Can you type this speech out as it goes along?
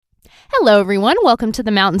Hello, everyone. Welcome to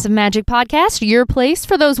the Mountains of Magic podcast, your place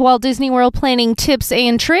for those Walt Disney World planning tips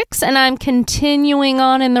and tricks. And I'm continuing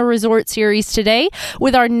on in the resort series today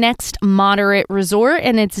with our next moderate resort,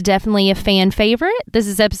 and it's definitely a fan favorite. This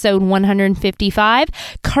is episode 155,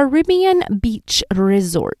 Caribbean Beach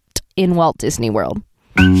Resort in Walt Disney World.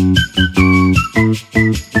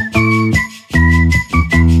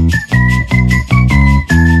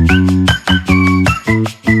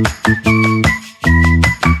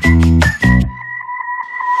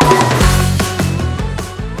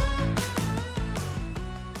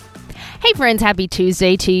 Hey friends, happy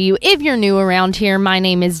Tuesday to you. If you're new around here, my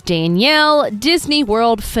name is Danielle, Disney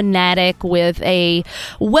World fanatic with a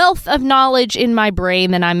wealth of knowledge in my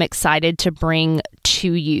brain that I'm excited to bring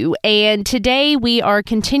to you. And today we are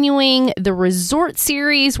continuing the resort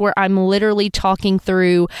series where I'm literally talking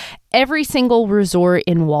through every single resort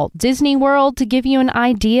in Walt Disney World to give you an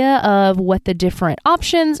idea of what the different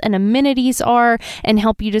options and amenities are and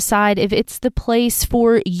help you decide if it's the place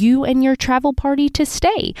for you and your travel party to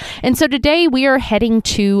stay. And so today we are heading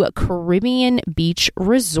to Caribbean Beach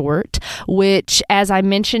Resort, which, as I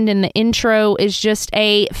mentioned in the intro, is just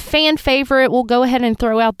a fan favorite. We'll go ahead and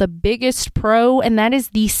throw out the biggest pro, and that is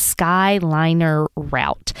the Skyliner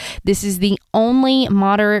route. This is the only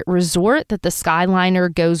moderate resort that the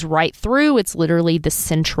Skyliner goes right through. It's literally the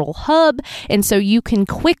central hub, and so you can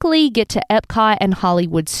quickly get to Epcot and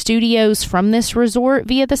Hollywood Studios from this resort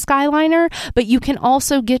via the Skyliner, but you can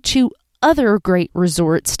also get to other great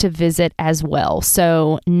resorts to visit as well.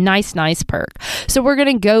 So nice perk. So we're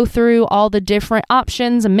going to go through all the different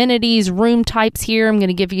options, amenities, room types here. I'm going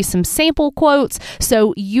to give you some sample quotes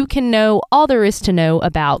so you can know all there is to know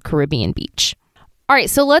about Caribbean Beach. All right,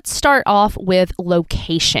 so let's start off with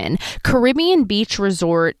location. Caribbean Beach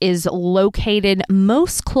Resort is located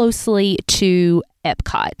most closely to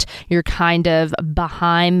Epcot. You're kind of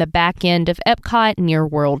behind the back end of Epcot near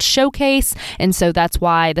World Showcase, and so that's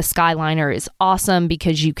why the Skyliner is awesome,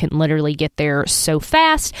 because you can literally get there so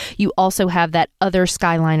fast. You also have that other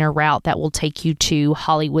Skyliner route that will take you to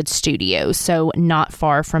Hollywood Studios, so not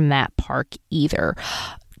far from that park either.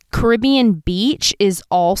 Caribbean Beach is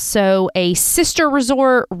also a sister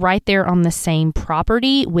resort right there on the same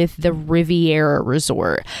property with the Riviera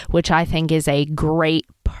Resort, which I think is a great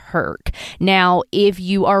perk. Now, if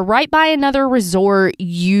you are right by another resort,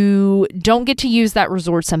 you don't get to use that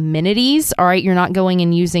resort's amenities. All right, you're not going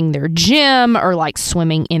and using their gym or like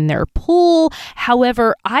swimming in their pool.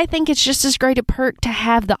 However, I think it's just as great a perk to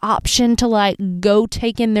have the option to like go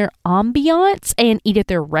take in their ambiance and eat at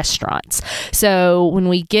their restaurants. So when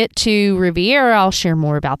we get to Riviera, I'll share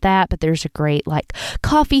more about that, but there's a great like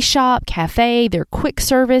coffee shop, cafe. Their quick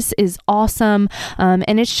service is awesome.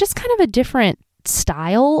 And it's just kind of a different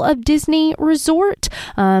style of Disney resort.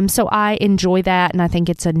 So I enjoy that, and I think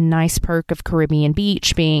it's a nice perk of Caribbean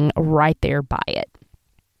Beach being right there by it.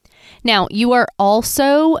 Now, you are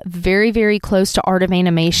also very, very close to Art of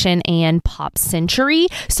Animation and Pop Century,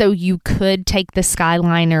 so you could take the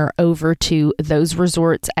Skyliner over to those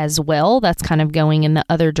resorts as well. That's kind of going in the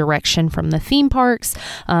other direction from the theme parks.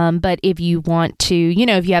 But if you want to,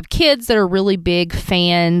 if you have kids that are really big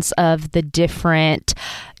fans of the different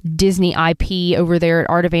Disney IP over there at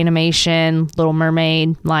Art of Animation, Little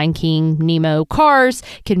Mermaid, Lion King, Nemo, Cars,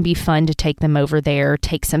 can be fun to take them over there,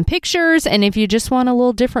 take some pictures, and if you just want a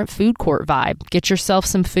little different food court vibe, get yourself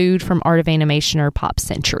some food from Art of Animation or Pop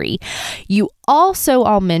Century. You also,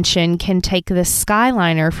 I'll mention, can take the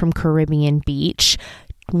Skyliner from Caribbean Beach.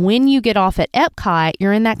 When you get off at Epcot,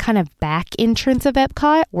 you're in that kind of back entrance of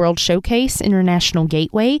Epcot, World Showcase, International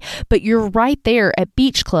Gateway, but you're right there at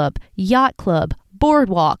Beach Club, Yacht Club,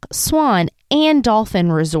 Boardwalk, Swan, and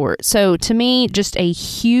Dolphin Resort. So to me, just a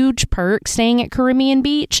huge perk staying at Caribbean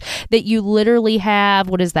Beach that you literally have,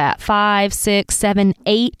 5, 6, 7,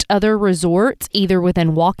 8 other resorts, either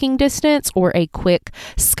within walking distance or a quick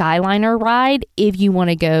Skyliner ride if you want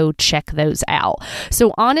to go check those out.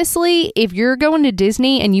 So honestly, if you're going to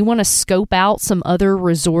Disney and you want to scope out some other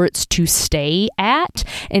resorts to stay at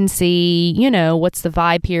and see, what's the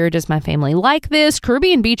vibe here? Does my family like this?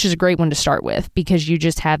 Caribbean Beach is a great one to start with because you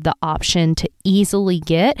just have the option to easily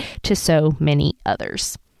get to so many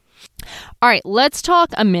others. All right, let's talk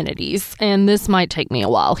amenities, and this might take me a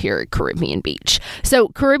while here at Caribbean Beach. So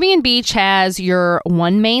Caribbean Beach has your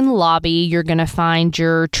one main lobby. You're going to find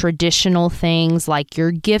your traditional things like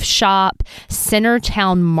your gift shop.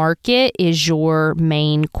 Centertown Market is your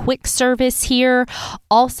main quick service here.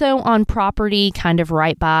 Also on property, kind of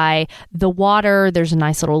right by the water, there's a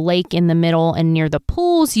nice little lake in the middle, and near the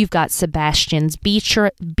pools, you've got Sebastian's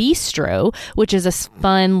Bistro, which is a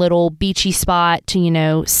fun little beachy spot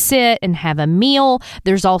to, sit and have have a meal.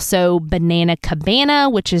 There's also Banana Cabana,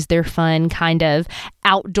 which is their fun kind of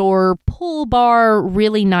outdoor pool bar,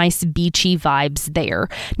 really nice beachy vibes there.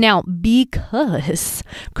 Now, because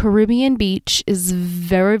Caribbean Beach is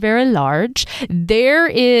very, very large, there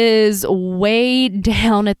is way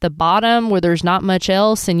down at the bottom where there's not much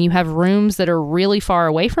else and you have rooms that are really far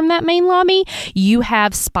away from that main lobby. You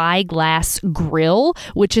have Spyglass Grill,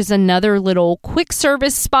 which is another little quick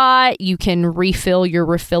service spot. You can refill your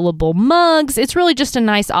refillable mugs. It's really just a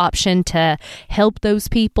nice option to help those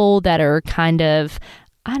people that are kind of,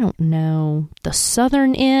 I don't know, the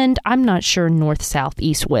southern end. I'm not sure north, south,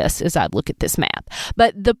 east, west as I look at this map.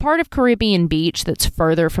 But the part of Caribbean Beach that's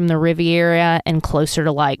further from the Riviera and closer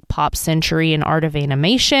to like Pop Century and Art of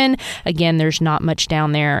Animation, again, there's not much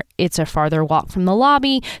down there. It's a farther walk from the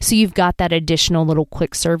lobby. So you've got that additional little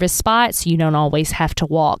quick service spot. So you don't always have to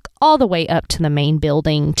walk all the way up to the main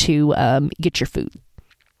building to get your food.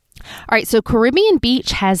 All right, so Caribbean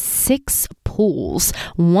Beach has 6 pools.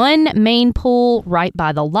 1 main pool right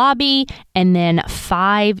by the lobby, and then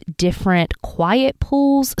 5 different quiet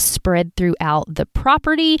pools spread throughout the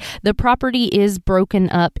property. The property is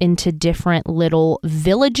broken up into different little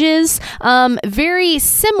villages, very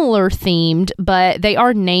similar themed, but they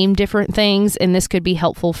are named different things, and this could be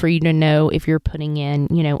helpful for you to know if you're putting in,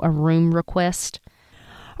 a room request.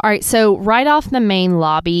 All right, so right off the main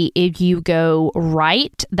lobby, if you go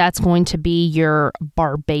right, that's going to be your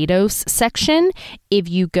Barbados section. If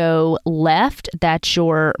you go left, that's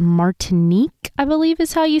your Martinique, I believe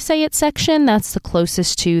is how you say it, section. That's the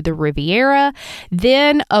closest to the Riviera.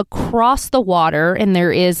 Then across the water, and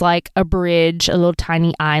there is like a bridge, a little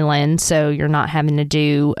tiny island, so you're not having to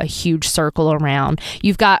do a huge circle around.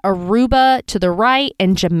 You've got Aruba to the right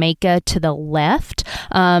and Jamaica to the left.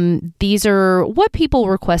 These are what people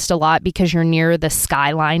request a lot because you're near the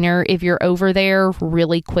Skyliner. If you're over there,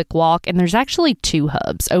 really quick walk. And there's actually 2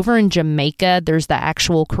 hubs. Over in Jamaica, there's the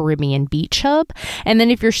actual Caribbean Beach hub. And then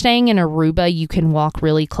if you're staying in Aruba, you can walk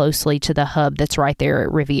really closely to the hub that's right there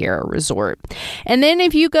at Riviera Resort. And then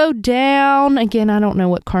if you go down, again, I don't know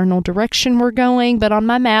what cardinal direction we're going, but on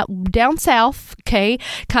my map, down south, okay,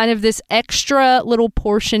 kind of this extra little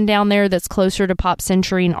portion down there that's closer to Pop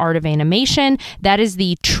Century and Art of Animation, that is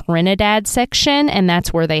the Trinidad section, and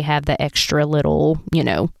that's where they have the extra little,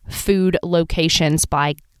 food locations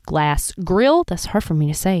by Glass Grill. That's hard for me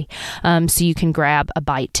to say. So you can grab a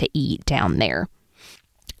bite to eat down there.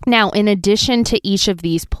 Now, in addition to each of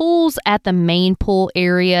these pools, at the main pool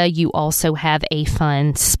area, you also have a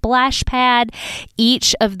fun splash pad.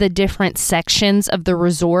 Each of the different sections of the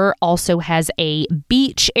resort also has a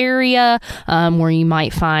beach area where you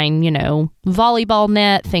might find, volleyball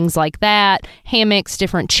net, things like that, hammocks,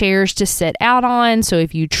 different chairs to sit out on. So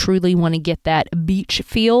if you truly want to get that beach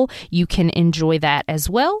feel, you can enjoy that as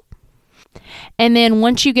well. And then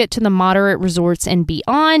once you get to the moderate resorts and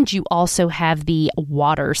beyond, you also have the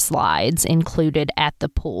water slides included at the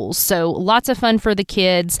pools. So lots of fun for the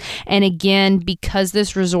kids. And again, because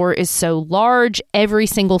this resort is so large, every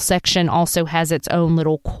single section also has its own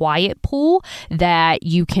little quiet pool that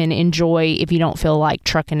you can enjoy if you don't feel like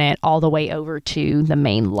trucking it all the way over to the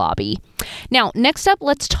main lobby. Now, next up,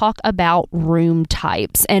 let's talk about room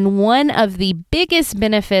types. And one of the biggest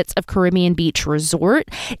benefits of Caribbean Beach Resort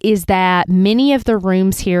is that many of the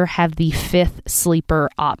rooms here have the 5th sleeper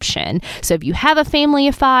option. So if you have a family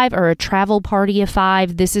of 5 or a travel party of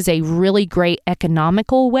 5, this is a really great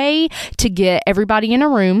economical way to get everybody in a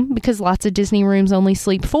room, because lots of Disney rooms only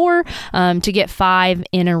sleep 4, to get 5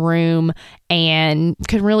 in a room and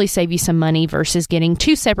can really save you some money versus getting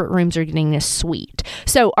 2 separate rooms or getting a suite.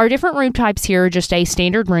 So our different room types here are just a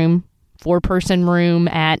standard room, 4-person room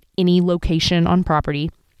at any location on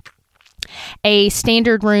property. A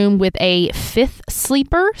standard room with a 5th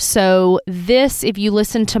sleeper. So this, if you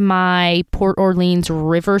listen to my Port Orleans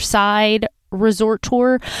Riverside resort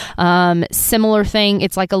tour, similar thing.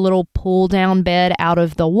 It's like a little pull down bed out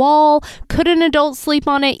of the wall. Could an adult sleep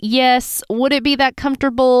on it? Yes. Would it be that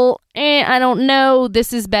comfortable? I don't know.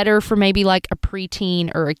 This is better for maybe like a preteen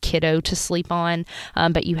or a kiddo to sleep on.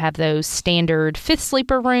 But you have those standard 5th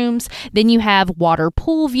sleeper rooms. Then you have water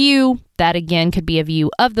pool view. That again could be a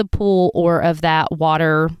view of the pool or of that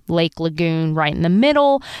water lake lagoon right in the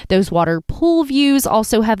middle. Those water pool views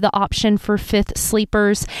also have the option for 5th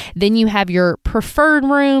sleepers. Then you have your preferred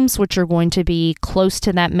rooms, which are going to be close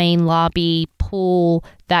to that main lobby, pool,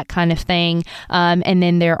 that kind of thing. And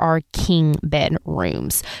then there are king bed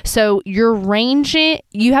rooms. So your range,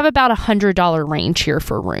 you have about $100 range here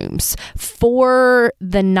for rooms. For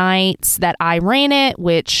the nights that I ran it,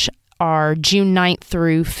 which are June 9th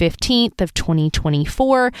through 15th of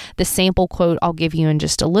 2024. The sample quote I'll give you in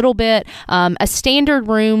just a little bit. A standard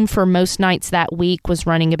room for most nights that week was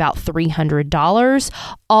running about $300,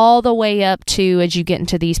 all the way up to, as you get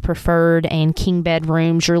into these preferred and king bed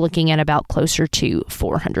rooms, you're looking at about closer to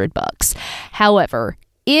 $400. However,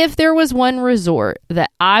 if there was one resort that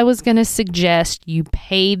I was going to suggest you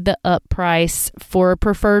paid the up price for a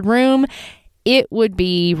preferred room, it would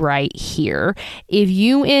be right here. If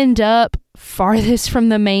you end up farthest from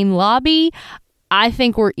the main lobby, I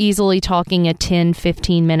think we're easily talking a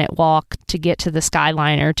 10-15 minute walk to get to the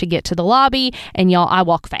Skyliner, to get to the lobby. And y'all, I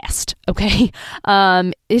walk fast, okay?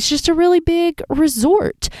 It's just a really big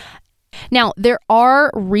resort. Now, there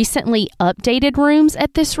are recently updated rooms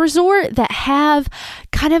at this resort that have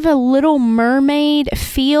kind of a Little Mermaid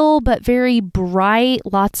feel, but very bright,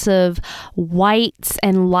 lots of whites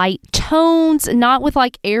and light tones, not with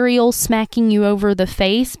like Ariel smacking you over the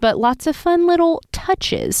face, but lots of fun little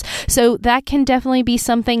touches. So that can definitely be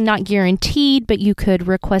something, not guaranteed, but you could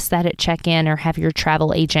request that at check-in or have your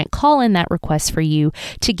travel agent call in that request for you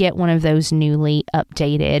to get one of those newly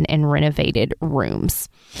updated and renovated rooms.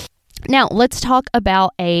 Now, let's talk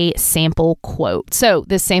about a sample quote. So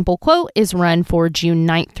this sample quote is run for June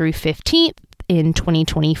 9th through 15th. In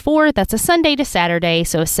 2024. That's a Sunday to Saturday,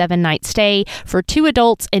 so a 7-night stay for 2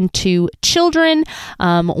 adults and 2 children.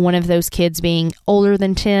 One of those kids being older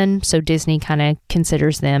than 10, so Disney kind of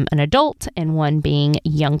considers them an adult, and one being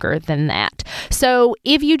younger than that. So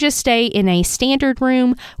if you just stay in a standard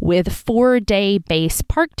room with 4-day base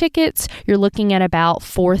park tickets, you're looking at about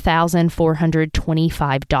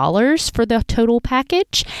 $4,425 for the total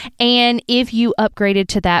package. And if you upgraded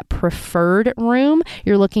to that preferred room,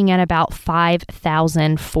 you're looking at about $5,014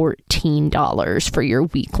 for your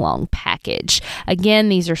week-long package. Again,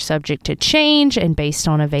 these are subject to change and based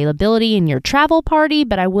on availability in your travel party,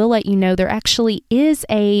 but I will let you know there actually is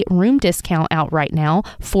a room discount out right now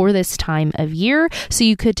for this time of year, so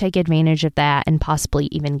you could take advantage of that and possibly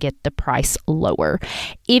even get the price lower.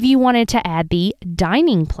 If you wanted to add the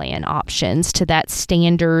dining plan options to that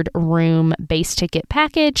standard room base ticket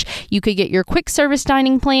package, you could get your quick service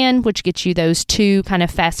dining plan, which gets you those 2 kind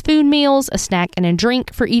of fast food meals, a snack and a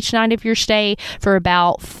drink for each night of your stay for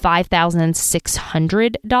about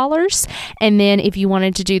 $5,600. And then if you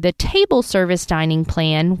wanted to do the table service dining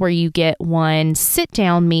plan, where you get 1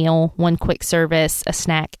 sit-down meal, 1 quick service, a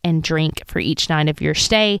snack and drink for each night of your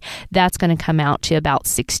stay, that's going to come out to about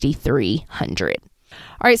 $6,300.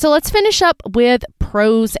 All right, so let's finish up with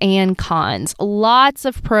pros and cons. Lots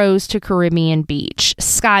of pros to Caribbean Beach.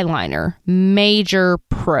 Skyliner, major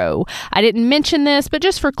pro. I didn't mention this, but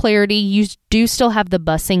just for clarity, you do still have the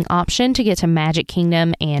busing option to get to Magic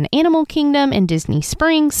Kingdom and Animal Kingdom and Disney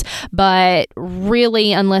Springs. But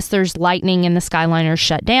really, unless there's lightning and the Skyliner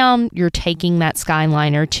shut down, you're taking that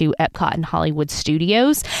Skyliner to Epcot and Hollywood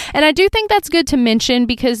Studios. And I do think that's good to mention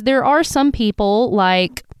because there are some people,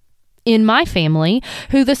 like in my family,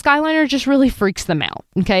 who the Skyliner just really freaks them out.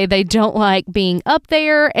 Okay, they don't like being up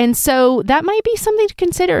there, and so that might be something to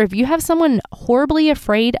consider. If you have someone horribly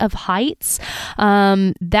afraid of heights,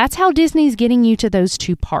 that's how Disney's getting you to those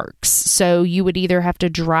 2 parks. So you would either have to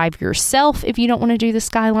drive yourself if you don't want to do the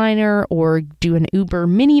Skyliner, or do an Uber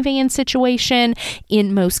minivan situation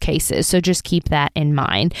in most cases. So just keep that in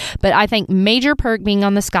mind. But I think major perk being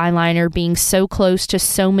on the Skyliner, being so close to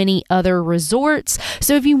so many other resorts.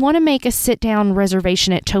 So if you want to make a sit-down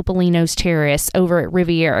reservation at Topolino's Terrace over at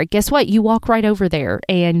Riviera, guess what? You walk right over there,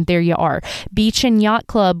 and there you are. Beach and Yacht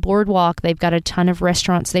Club, Boardwalk, they've got a ton of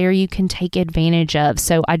restaurants there you can take advantage of.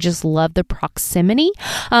 So I just love the proximity.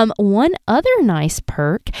 One other nice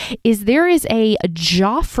perk is there is a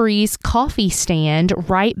Joffrey's coffee stand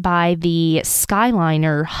right by the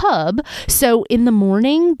Skyliner hub. So in the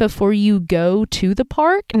morning before you go to the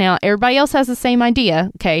park, now everybody else has the same idea.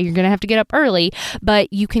 Okay, you're going to have to get up early,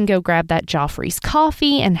 but you can go grab that Joffrey's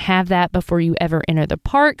coffee and have that before you ever enter the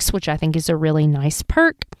parks, which I think is a really nice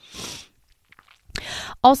perk.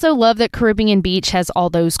 Also love that Caribbean Beach has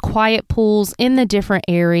all those quiet pools in the different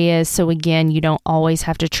areas. So again, you don't always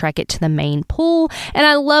have to trek it to the main pool. And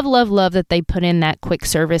I love, love, love that they put in that quick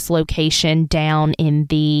service location down in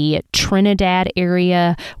the Trinidad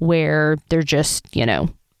area where they're just,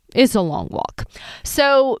 it's a long walk.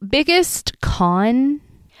 So biggest con.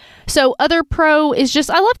 So other pro is just,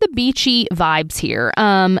 I love the beachy vibes here.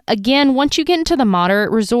 Again, once you get into the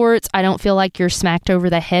moderate resorts, I don't feel like you're smacked over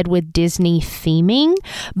the head with Disney theming,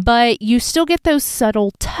 but you still get those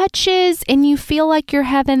subtle touches and you feel like you're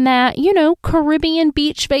having that, Caribbean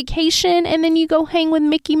beach vacation, and then you go hang with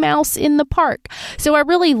Mickey Mouse in the park. So I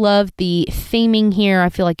really love the theming here. I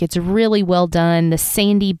feel like it's really well done. The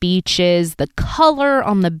sandy beaches, the color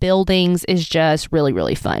on the buildings is just really,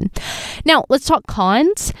 really fun. Now, let's talk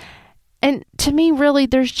cons. And to me, really,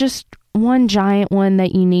 there's just one giant one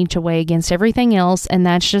that you need to weigh against everything else, and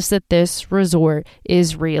that's just that this resort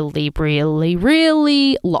is really, really,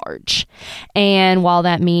 really large. And while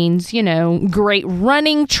that means, great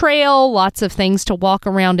running trail, lots of things to walk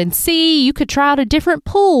around and see, you could try out a different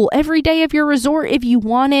pool every day of your resort if you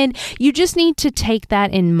wanted. You just need to take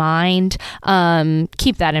that in mind.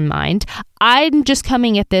 Keep that in mind. I'm just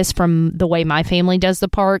coming at this from the way my family does the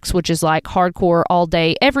parks, which is like hardcore all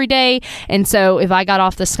day, every day. And so if I got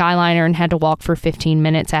off the Skyliner and had to walk for 15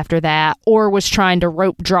 minutes after that, or was trying to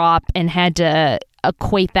rope drop and had to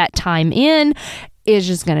equate that time in, it's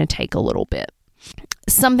just going to take a little bit.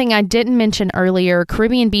 Something I didn't mention earlier,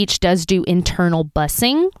 Caribbean Beach does do internal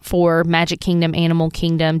busing for Magic Kingdom, Animal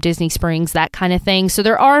Kingdom, Disney Springs, that kind of thing. So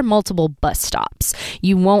there are multiple bus stops.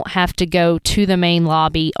 You won't have to go to the main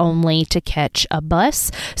lobby only to catch a bus.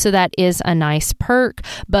 So that is a nice perk.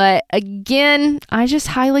 But again, I just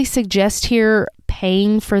highly suggest here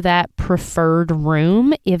paying for that preferred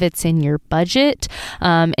room if it's in your budget,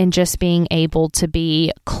 and just being able to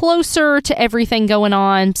be closer to everything going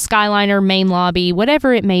on, Skyliner, main lobby,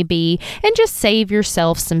 whatever it may be, and just save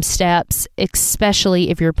yourself some steps, especially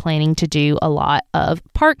if you're planning to do a lot of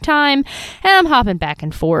park time. And I'm hopping back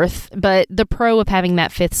and forth, but the pro of having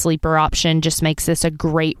that fifth sleeper option just makes this a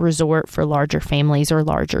great resort for larger families or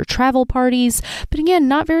larger travel parties. But again,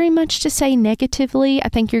 not very much to say negatively. I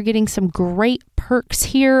think you're getting some great perks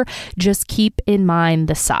here. Just keep in mind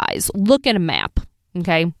the size. Look at a map,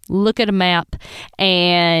 okay? Look at a map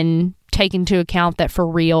and take into account that for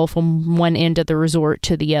real, from one end of the resort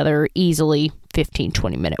to the other, easily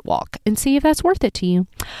 15-20 minute walk, and see if that's worth it to you.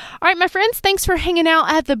 All right, my friends, thanks for hanging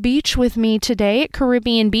out at the beach with me today at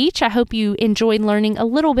Caribbean Beach. I hope you enjoyed learning a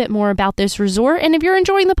little bit more about this resort. And if you're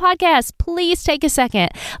enjoying the podcast, please take a second,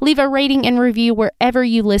 leave a rating and review wherever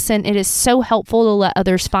you listen. It is so helpful to let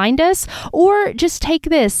others find us. Or just take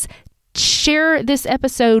this, share this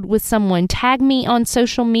episode with someone, tag me on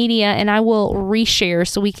social media, and I will reshare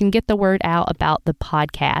so we can get the word out about the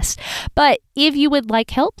podcast. But if you would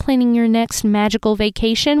like help planning your next magical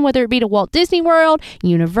vacation, whether it be to Walt Disney World,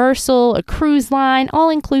 Universal, a cruise line, all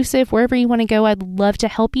inclusive, wherever you want to go, I'd love to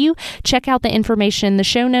help you. Check out the information in the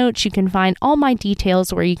show notes. You can find all my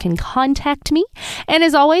details where you can contact me. And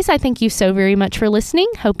as always, I thank you so very much for listening.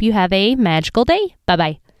 Hope you have a magical day.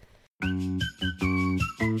 Bye-bye.